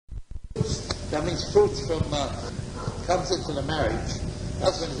That means fruits from comes into the marriage. The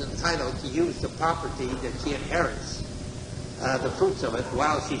husband is entitled to use the property that she inherits, the fruits of it,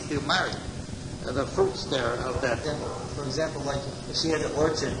 while she's still married. The fruits there of that. For example, like if she had an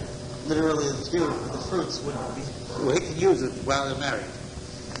orchard, literally the field with the fruits wouldn't be. Well, he can use it while they're married.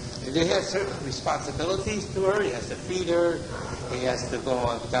 And he has certain responsibilities to her. He has to feed her. He has to go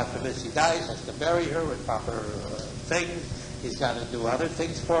on, God forbid she dies, has to bury her with proper things. He's got to do other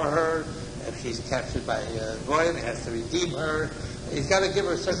things for her. If she's captured by Goyim, he has to redeem her. He's got to give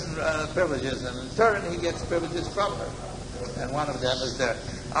her certain privileges, and in turn, he gets privileges from her. And one of them is the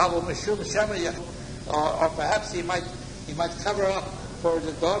Abu Mishum Shemaya, or perhaps he might cover up for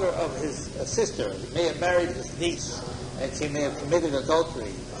the daughter of his sister. He may have married his niece, and she may have committed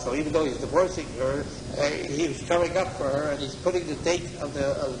adultery. So even though he's divorcing her, he was covering up for her, and he's putting the date of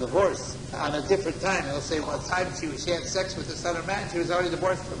the divorce on a different time. He'll say, well, the time she had sex with this other man, she was already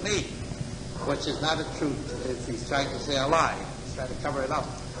divorced from me, which is not a truth. He's trying to say a lie. He's trying to cover it up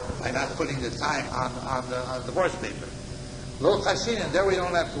by not putting the time on the divorce paper. Lo chashin, and there we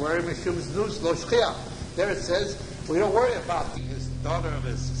don't have to worry. Mishum znus lo shchia. There it says we don't worry about his daughter of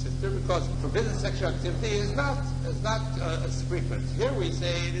his sister because forbidden sexual activity is not as frequent. Here we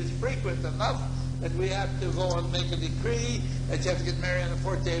say it is frequent enough that we have to go and make a decree that you have to get married on the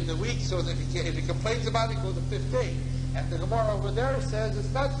 4th day of the week. So that if he complains about it, go to the 5th day. And the Gamora over there says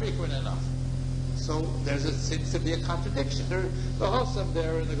it's not frequent enough. So seems to be a contradiction. The Hossam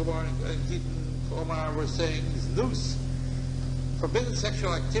there in the Gamora and Gittin Omar were saying znus, forbidden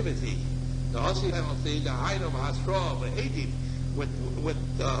sexual activity, the Hossi penalty, the height of Hasra, the Hadim, with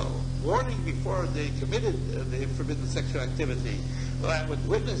warning before they committed the forbidden sexual activity. And with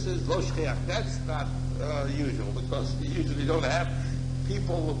witnesses, lo shchiach. That's not usual, because you usually don't have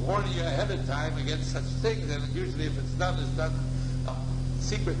people warning you ahead of time against such things, and usually if it's done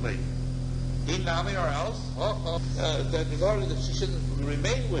secretly. Inami or else, that in order that she shouldn't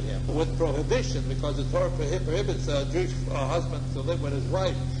remain with him with prohibition, because the Torah prohibits a Jewish husband to live with his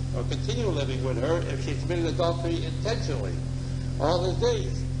wife or continue living with her if she committed adultery intentionally all his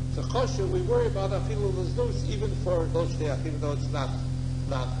days. So kosher, we worry about afilu l'znus even for loshliach, even though it's not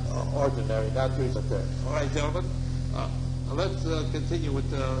ordinary, not usual. All right, gentlemen. Let's continue with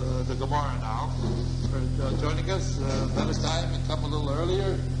the Gemara now. For joining us another time and come a little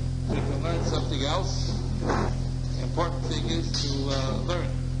earlier. We can learn something else. The important thing is to learn.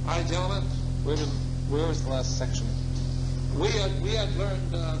 All right, gentlemen. Where was the last section? We had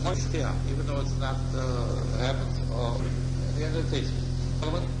learned even though it's not happened at the end of the teaching.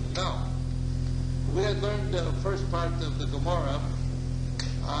 Gentlemen, now we had learned the first part of the Gamora.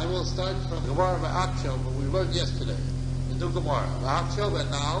 I will start from Gamora V'Akshov, but we learned yesterday the new Gamora V'Akshov, and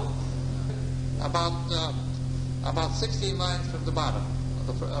now about 16 lines from the bottom.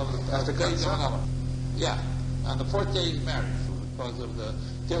 Of the days of Gamora. Yeah, on the 4th day he's married because of the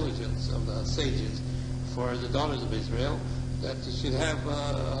diligence of the sages for the daughters of Israel, that he should have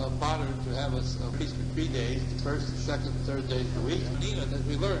barter to have a feast for 3 days, the 1st, the 2nd, and 3rd days of the week. Nina, that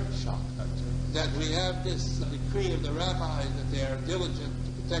we learned that we have this decree of the rabbi that they are diligent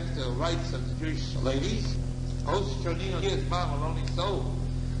to protect the rights of the Jewish ladies. And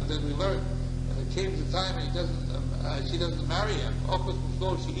then we learned that it came to time and she doesn't marry him.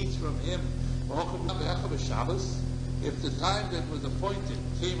 She eats from him. If the time that was appointed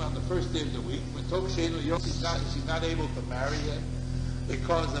came on the 1st day of the week, when she's not able to marry him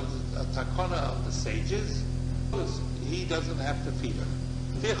because of the takana of the sages, he doesn't have to feed her.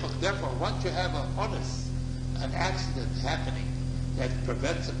 Therefore, once you have an accident happening that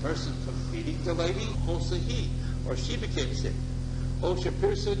prevents a person from feeding the lady, also he or she became sick, or she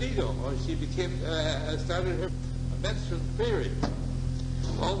became started her menstrual period.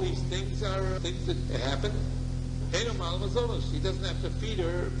 All these things are things that happen. She doesn't have to feed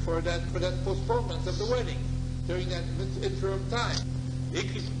her for that postponement of the wedding during that interim time. There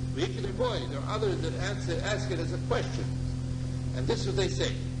are others that ask it as a question, and this is what they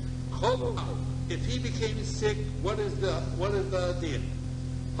say: if he became sick, what is the deal?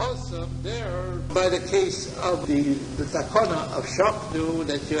 Also, there, by the case of the takana of Shachnu,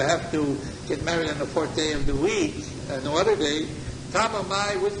 that you have to get married on the 4th day of the week, and no other day,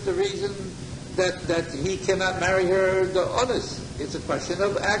 Tamamai, what's the reason that he cannot marry her the honest? It's a question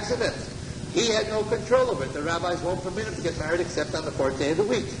of accident. He had no control over it. The rabbis won't permit him to get married except on the 4th day of the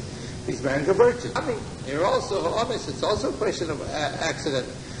week. He's marrying a virgin. Here also, it's also a question of accident.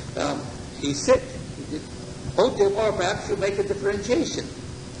 He's sick. Or perhaps you make a differentiation.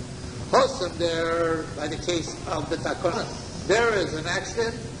 Hossam there, by the case of the takana, there is an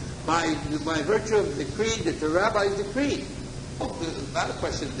accident by virtue of the decree that the rabbis decreed. Not a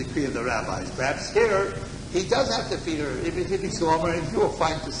question of the decree of the rabbis. Perhaps here, he does have to feed her, even if he's longer, and you will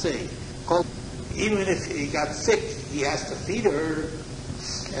find to say. Even if he got sick, he has to feed her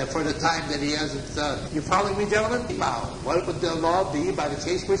for the time that he hasn't. You following me, gentlemen? Now, what would the law be by the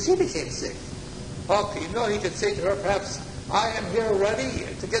case where she became sick? Okay, he could say to her, perhaps, I am here ready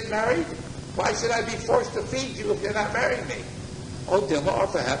to get married. Why should I be forced to feed you if you're not marrying me? Or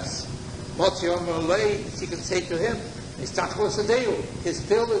perhaps, she can say to him, his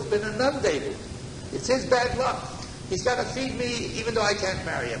fill has been inundated. It's his bad luck. He's got to feed me even though I can't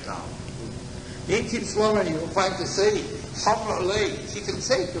marry him now. He keeps lower, you will find to say, she can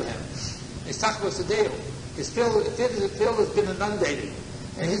say to him, his fill has been inundated,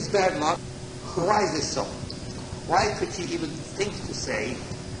 and his bad luck. Why is this so? Why could she even think to say,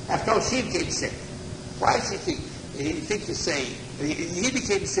 after all, she became sick? Why does she think to say, he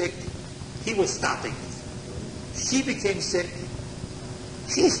became sick, he was stopping it. She became sick,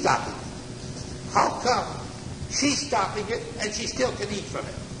 she's stopping it. How come she's stopping it and she still can eat from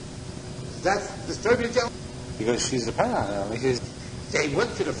it? That's disturbing, gentlemen? Because she's dependent on him. They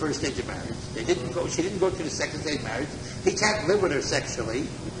went to the first stage of marriage. She didn't go to the second stage of marriage. He can't live with her sexually.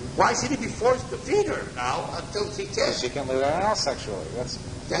 Why should he be forced to feed her now until she can? She can live with anyone else sexually.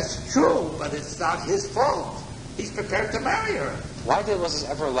 That's true, but it's not his fault. He's prepared to marry her. Why was this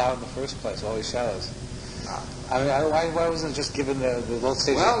ever allowed in the first place, all these shadows? Why wasn't it just given the both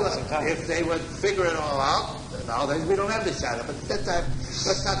stages at the same time? If they would figure it all out, nowadays we don't have the shadow. But at that time,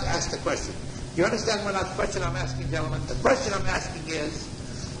 let's not ask the question. You understand what the question I'm asking, gentlemen? The question I'm asking is,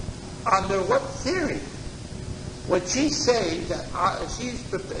 under what theory would she say that she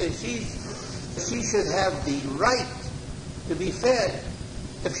should have the right to be fed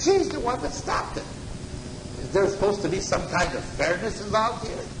if she's the one that stopped it? Is there supposed to be some kind of fairness involved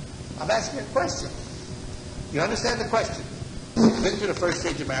here? I'm asking a question. You understand the question? We've been to the first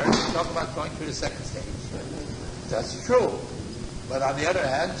stage of marriage. We talk about going to the second stage. That's true. But on the other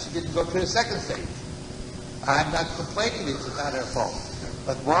hand, she didn't go to the second stage. I'm not complaining that it's not her fault.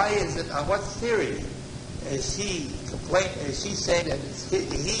 But why is it, on what theory is she saying that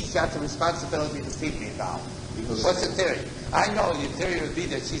he's got the responsibility to feed me now? What's the theory? I know the theory would be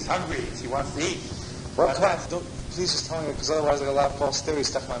that she's hungry and she wants to eat. Please just tell me, because otherwise I got a lot of false theories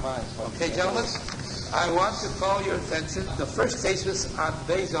stuck in my mind. Okay, gentlemen, I want to call your attention. The first thesis on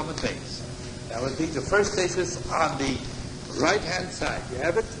Beis Yom and Beis. That would be the first thesis on the right-hand side. You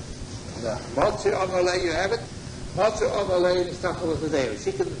have it? Motzer Amalei, you have it? Motzer Amalei Nistachel V'Tadeu.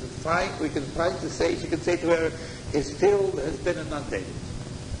 She can say to her, his field has been inundated.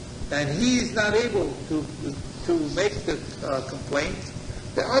 And he's not able to make the complaint.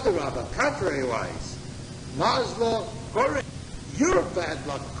 The other Rabbi, contrary-wise, Masla Gorin, your bad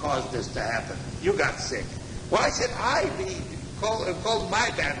luck caused this to happen. You got sick. Why should I be called my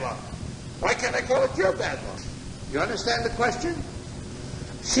bad luck? Why can't I call it your bad luck? You understand the question?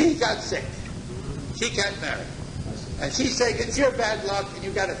 She got sick. She can't marry. And she's saying, it's your bad luck and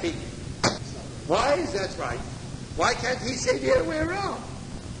you got to feed me. Why is that right? Why can't he say the other way around?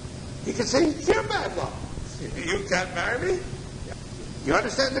 He can say, it's your bad luck. You can't marry me? You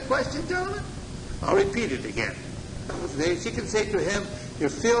understand the question, gentlemen? I'll repeat it again. She can say to him, your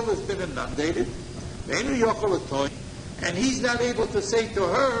field has been inundated, and he's not able to say to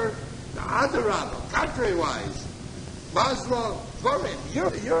her, the other Rabbi, contrary-wise, Masla Gorin,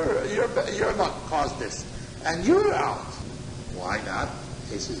 your luck caused this, and you're out. Why not?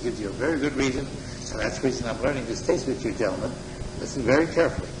 Jesus gives you a very good reason, and that's the reason I'm learning this case with you, gentlemen. Listen very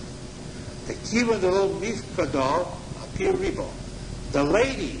carefully. The kiva de lo mifkador apir ribo. The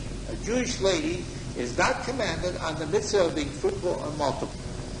lady, a Jewish lady, is not commanded on the mitzvah of being fruitful and multiply.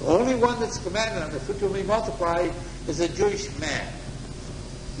 The only one that's commanded on the fruitful and being multiplied is a Jewish man.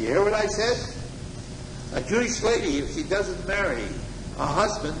 You hear what I said? A Jewish lady, if she doesn't marry a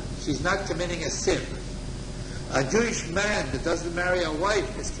husband, she's not committing a sin. A Jewish man that doesn't marry a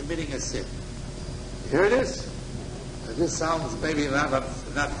wife is committing a sin. Here it is. This sounds maybe not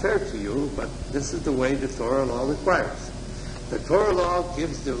fair to you, but this is the way the Torah law requires. The Torah law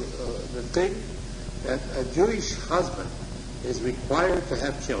gives the thing that a Jewish husband is required to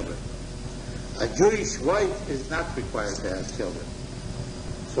have children. A Jewish wife is not required to have children.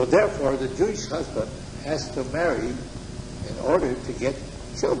 So therefore, the Jewish husband has to marry in order to get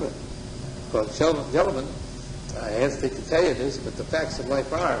children. Well, gentlemen, I hesitate to tell you this, but the facts of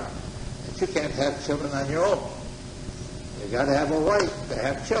life are that you can't have children on your own. You got to have a wife to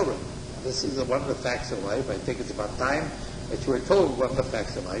have children. This is one of the facts of life. I think it's about time that you were told one of the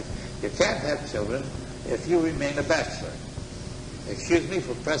facts of life. You can't have children if you remain a bachelor. Excuse me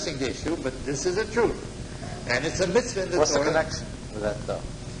for pressing the issue, but this is the truth. And it's a mitzvah in the What's Torah. the connection with that, though?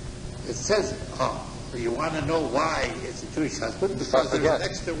 It says, you want to know why it's a Jewish husband? Because there's an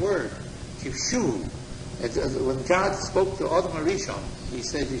extra word, kivshu. When God spoke to Adam Arishon, he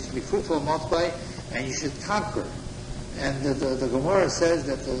said you should be fruitful and multiply, and you should conquer. And the Gamora says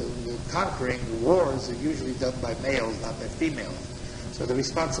that the conquering wars are usually done by males, not by females. So the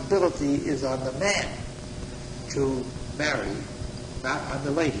responsibility is on the man to marry, not on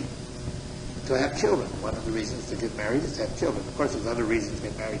the lady. To have children. One of the reasons to get married is to have children. Of course, there's other reasons to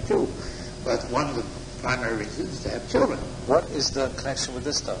get married too, but one of the primary reasons is to have children. What is the connection with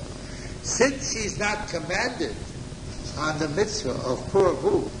this, though? Since she's not commanded on the mitzvah of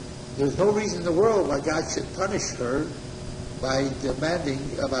puravu, there's no reason in the world why God should punish her by demanding,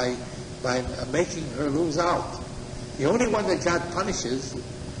 by making her lose out. The only one that God punishes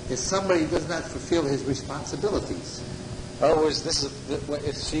is somebody who does not fulfill his responsibilities. In other words,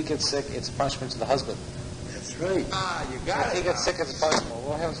 if she gets sick, it's a punishment to the husband. That's right. You got If it. he gets sick, it's a punishment. Well,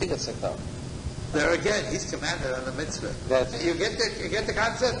 what happens if he gets sick, though? There again, he's commanded on the mitzvah. You get the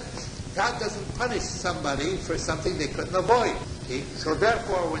concept? God doesn't punish somebody for something they couldn't avoid. See? So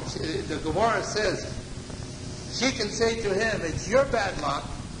therefore, when the Gamora says, she can say to him, it's your bad luck,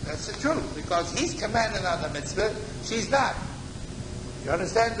 that's the truth, because he's commanded on the mitzvah, she's not. You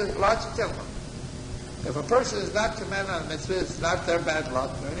understand the logic, gentlemen? If a person is not commanded on the mitzvah, it's not their bad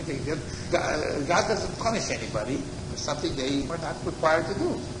luck or anything. God doesn't punish anybody for something they were not required to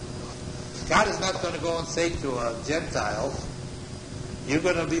do. God is not going to go and say to a Gentile, you're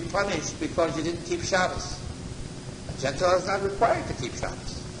going to be punished because you didn't keep Shabbos. A Gentile is not required to keep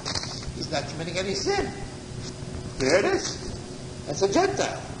Shabbos. He's not committing any sin. There it is. That's a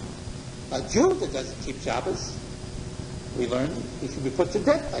Gentile. A Jew that doesn't keep Shabbos, we learned he can be put to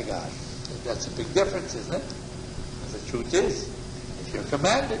death by God. That's a big difference, isn't it? And the truth is, if you're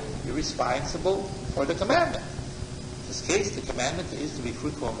commanded, you're responsible for the commandment. In this case, the commandment is to be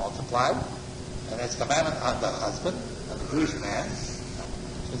fruitful and multiply, and it's commandment on the husband, on the Jewish man.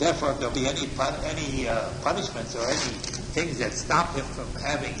 So therefore, if there'll be any punishments or any things that stop him from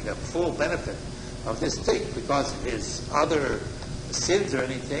having the full benefit of this thing because of his other sins or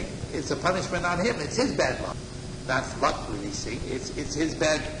anything, it's a punishment on him. It's his bad luck. Not luck, really, see. It's his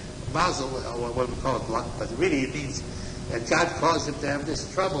bad mazel, or what we call it luck, but really it means that God caused him to have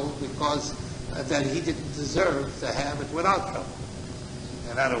this trouble because that he didn't deserve to have it without trouble.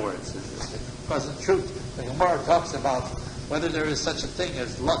 In other words, because in truth, the Gemara talks about whether there is such a thing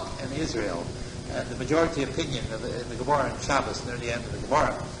as luck in Israel, and the majority opinion in the Gamora in Shabbos, near the end of the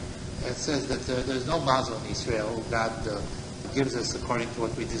Gamora, it says that there's no mazel in Israel. God gives us according to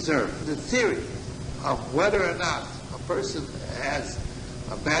what we deserve. The theory of whether or not a person has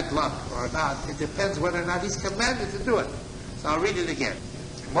a bad luck or not, it depends whether or not he's commanded to do it. So I'll read it again.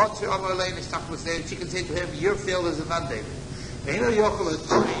 She can say to him, your field is inundated.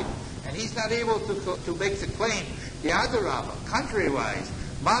 And he's not able to make the claim, the other Rabbi, contrary-wise,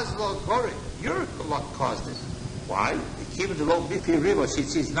 Maslo Kori, your luck caused it. Why?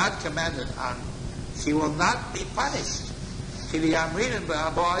 She's not commanded on, she will not be punished. Like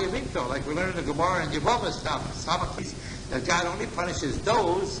we learned in the Gamora and Yevamah stuff, that God only punishes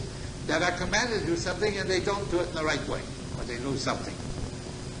those that are commanded to do something and they don't do it in the right way, or they lose something.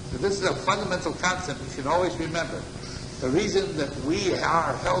 So this is a fundamental concept you should always remember. The reason that we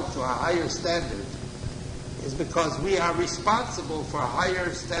are held to a higher standard is because we are responsible for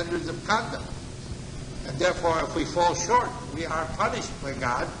higher standards of conduct. And therefore, if we fall short, we are punished by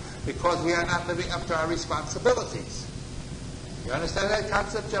God because we are not living up to our responsibilities. You understand that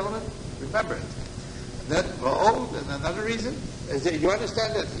concept, gentlemen? Remember it. Then, and another reason is that you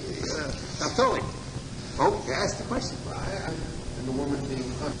understand that. Naftali. You asked the question. And the woman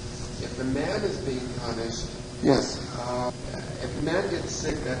being punished. If the man is being punished, yes. If the man gets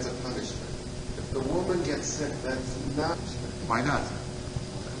sick, that's a punishment. If the woman gets sick, that's not. Why not?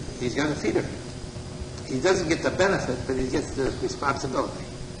 He's going to feed her. He doesn't get the benefit, but he gets the responsibility.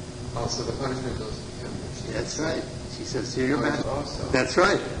 Oh, so the punishment goes to him. That's right. She says, you're bad. That's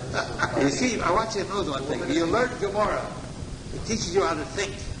right. You see, I want you to know one thing. You learn Gamora. It teaches you how to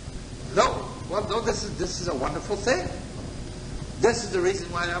think. This is a wonderful thing. This is the reason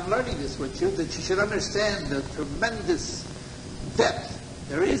why I'm learning this with you, that you should understand the tremendous depth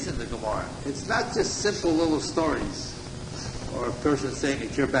there is in the Gamora. It's not just simple little stories, or a person saying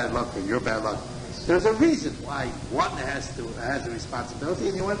it's your bad luck or your bad luck. There's a reason why one has a responsibility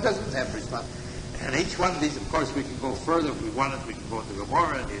and the one doesn't have responsibility. And each one of these, of course, we can go further if we wanted. We can go into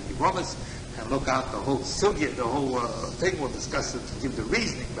Gamora and the Yevamos and look out the whole sugya, the whole thing. We'll discuss it to give the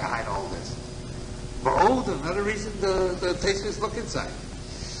reasoning behind all this. But another reason the Teshuvos look inside.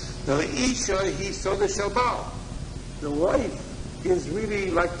 The Isha, he so the Shabal. The wife is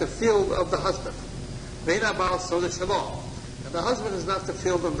really like the field of the husband. Veina Baal so the Shalom. And the husband is not the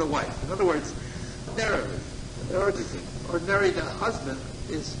field of the wife. In other words, ordinarily the husband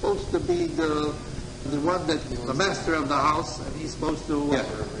is supposed to be the one that the master of the house, and he's supposed to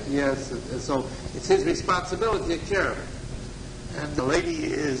yes, and so it's his responsibility to take care of it. And the lady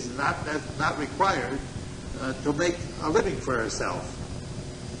is not required to make a living for herself.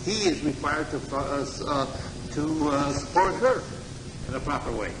 He is required to support her in a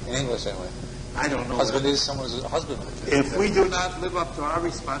proper way. In English, anyway. I don't know. Husband is someone's husband. If we do not live up to our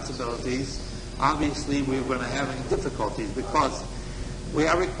responsibilities, obviously we're going to have any difficulties because we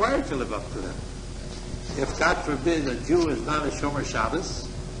are required to live up to them. If, God forbid, a Jew is not a Shomer Shabbos,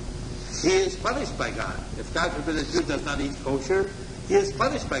 he is punished by God. If, God forbid, a Jew does not eat kosher, he is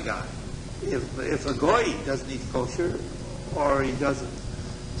punished by God. If a Goy doesn't eat kosher, or he doesn't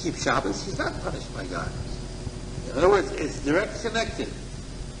keep Shabbos, he's not punished by God. In other words, it's direct connected.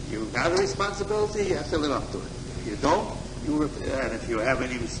 You've got a responsibility, you have to live up to it. If you don't, and if you have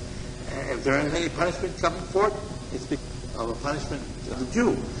any, if there is any punishment coming forth, it's because of a punishment of the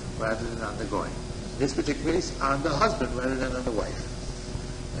Jew rather than on the Goy. In this particular case, on the husband rather than on the wife.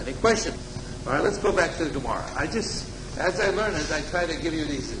 Any question? All right, let's go back to the Gemara. As I learn it, I try to give you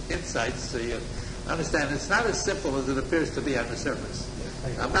these insights so you understand it's not as simple as it appears to be on the surface.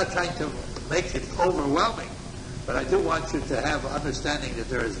 I'm not trying to make it overwhelming, but I do want you to have understanding that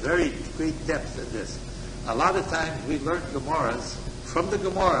there is very great depth in this. A lot of times we learn Gemaras from the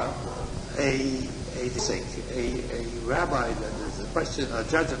Gemara. A rabbi that is a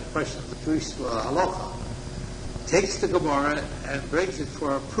judge in the question of the Jewish halacha takes the Gemara and brings it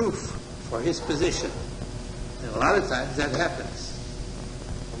for a proof for his position. And a lot of times that happens.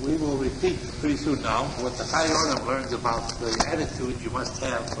 We will repeat pretty soon now what the Chai Olam learns about the attitude you must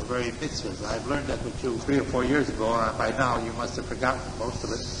have for very mitzvahs. I've learned that with you 3 or 4 years ago, and by now you must have forgotten most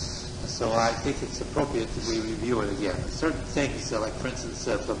of it. So I think it's appropriate that we review it again. Certain things, like for instance,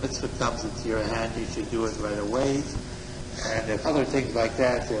 if a mitzvah comes into your hand, you should do it right away. And if other things like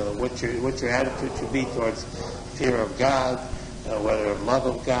that, what your attitude should be towards fear of God, whether love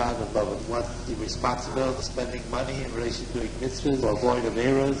of God, or love of what the responsibility of spending money in relation to doing mitzvahs, or avoid of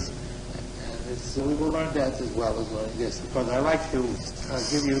errors. And we will learn that as well as learning this, because I like to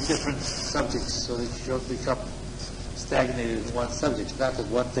give you different subjects so that you don't become stagnated in one subject. Not that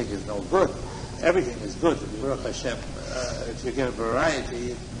one thing is no good. Everything is good. Baruch Hashem, if you get a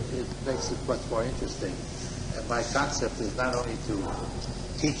variety, it makes it much more interesting. And my concept is not only to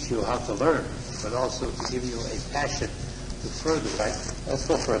teach you how to learn, but also to give you a passion to further, right? Let's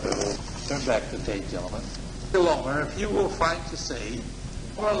go further. We'll turn back the page, gentlemen. Lomer, if you will find to say,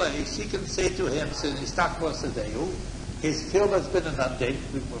 or lay, she can say to him, since he's not his field has been inundated,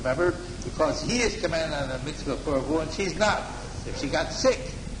 remember, because he is commanded on a mitzvah for a woman, she's not. If she got sick,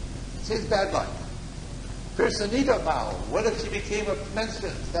 it's his bad luck. Personita now, what if she became a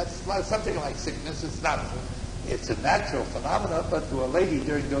menstruant? That's not something like sickness. It's not. It's a natural phenomenon, but to a lady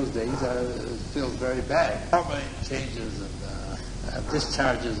during those days, it feels very bad. Hormone changes and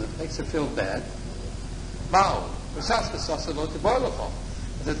discharges, and makes her feel bad. Mao, at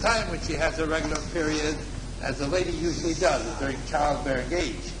the time when she has a regular period, as a lady usually does during childbearing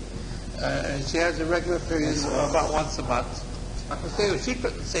age, and she has a regular period about once a month. She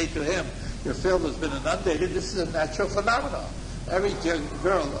couldn't say to him, your field has been inundated. This is a natural phenomenon. Every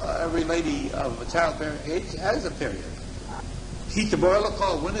girl, every lady of a childbearing age has a period.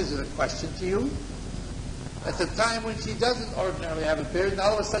 When is it a question to you? At the time when she doesn't ordinarily have a period, and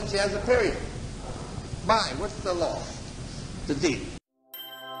all of a sudden she has a period. What's the law? The deed.